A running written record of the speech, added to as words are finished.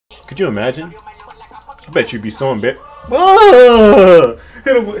Could you imagine? I bet you'd be so embarrassed. Oh!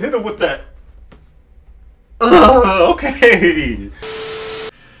 Hit him with that. Okay.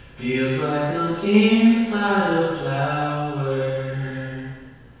 Feels like I'm inside a flower.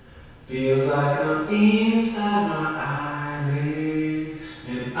 Feels like I'm inside my eyelids,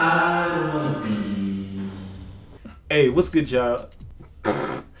 and I don't wanna be. Hey, what's good, y'all?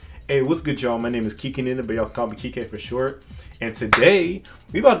 Hey, what's good, y'all? My name is Kike Nina, but y'all call me Kike for short. And today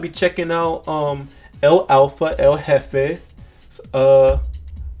we about to be checking out El Jefe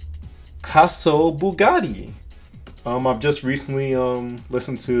Caso Bugatti. I've just recently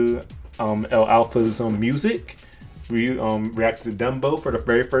listened to El Alfa's music. We reacted to DEMBOW for the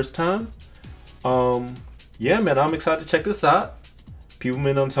very first time. Yeah, man, I'm excited to check this out. People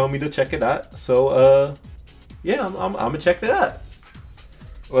been telling me to check it out, so yeah, I'm gonna check that out.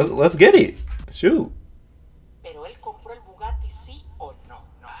 Let's get it. Shoot. Pero él compró el Bugatti, sí o no?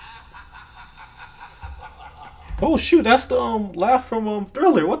 Oh shoot, that's the laugh from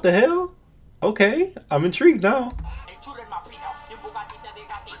Thriller. What the hell? Okay, I'm intrigued now.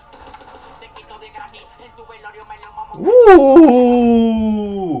 Ooh,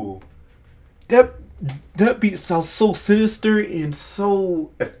 that beat sounds so sinister and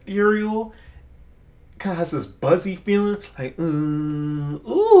so ethereal. Kind of has this buzzy feeling, like ooh,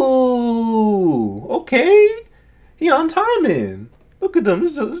 okay, he on timing. Look at them,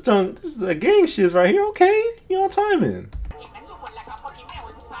 this is the gang shit right here. Okay, he on timing.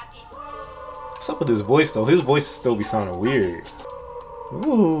 What's up with his voice though? His voice still be sounding weird.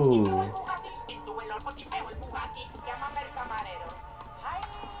 Ooh.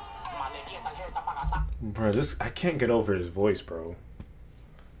 Bro, I can't get over his voice, bro.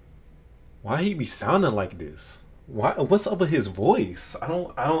 Why he be sounding like this? Why? What's up with his voice? I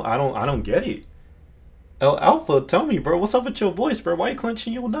don't get it. El Alfa, tell me, bro. What's up with your voice, bro? Why you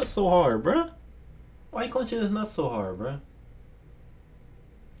clenching your nuts so hard, bro? Why you clenching his nuts so hard, bro?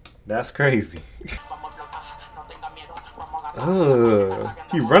 That's crazy.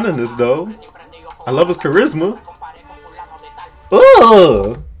 He running this though. I love his charisma.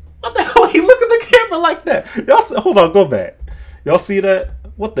 What the hell? He look at the camera like that. Y'all, hold on, go back. Y'all see that?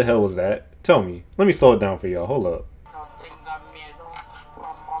 What the hell was that? Tell me. Let me slow it down for y'all. Hold up.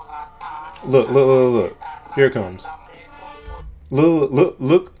 Look. Here it comes. Look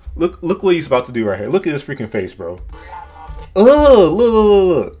what he's about to do right here. Look at his freaking face, bro.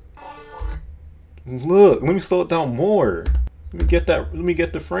 Look. Let me slow it down more. Let me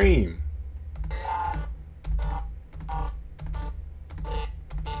get the frame.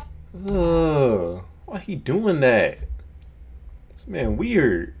 Why he doing that? This man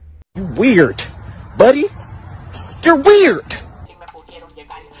weird. You weird, buddy. You're weird.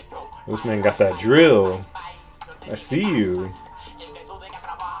 This man got that drill. I see you.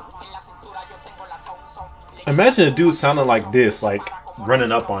 Imagine a dude sounding like this, like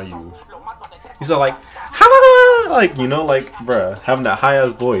running up on you. He's all like, like, you know, like, bruh, having that high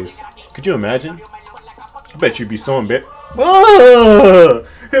ass voice. Could you imagine? I bet you'd be so embarrassed.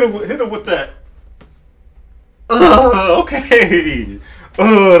 Hit him with that. Okay.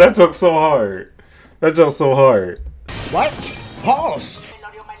 That joke's so hard. That joke's so hard. What? Pause.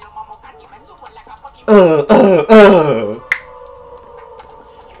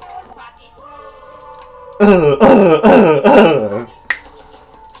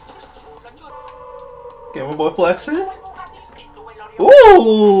 Okay, my boy flexing.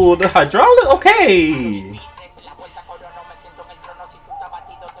 Ooh, the hydraulic. Okay.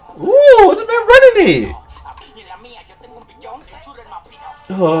 Ooh, this man running it.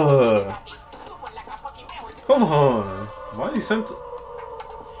 Hold on. Why he sent?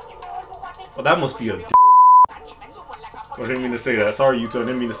 Oh, that must be a. I didn't mean to say that. Sorry, YouTube. I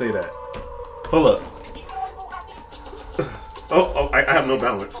didn't mean to say that. Hold up. I have no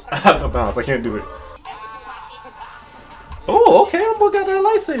balance. I have no balance. I can't do it. Oh, okay. I'm gonna got that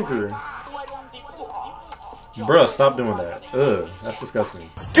lightsaber. Bruh, stop doing that. That's disgusting.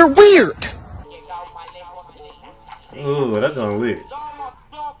 You're weird. Ooh, that's not lit.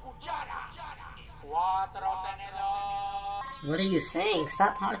 What are you saying?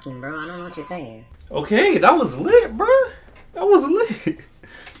 Stop talking, bro. I don't know what you're saying. Okay, that was lit, bruh. That was lit.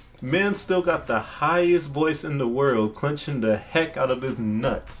 Man still got the highest voice in the world, clenching the heck out of his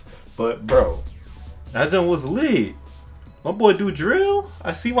nuts. But, bro, that jump was lit. My boy do drill.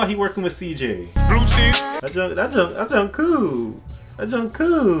 I see why he working with CJ. That jump cool. That jump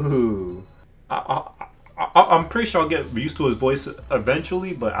cool. I'm pretty sure I'll get used to his voice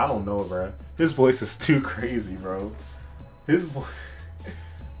eventually, but I don't know, bro. His voice is too crazy, bro. His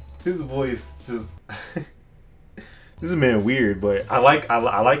voice just This man weird, but I like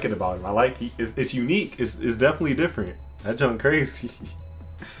it about him. I like it's unique. It's definitely different. That junk crazy.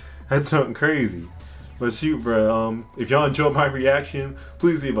 That junk crazy. But shoot, bro. If y'all enjoyed my reaction,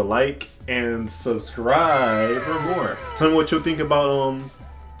 please leave a like and subscribe for more. Tell me what you'll think about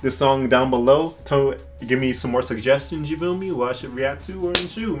this song down below. Give me some more suggestions. You feel me? What I should react to or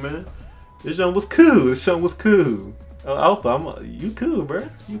shoot, man. This song was cool. This song was cool. Alpha, you cool, bro.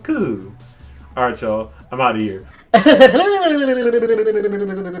 You cool. All right, y'all. I'm out of here. I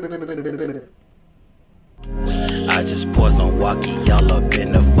just poured some walkie y'all up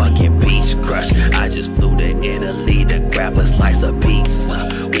in the fucking beach crush. I just flew to Italy to grab a slice of pizza.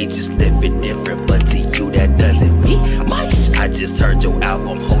 We just live it different, but to you that doesn't mean much. I just heard your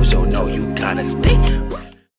album, Oficial, know you gotta stay.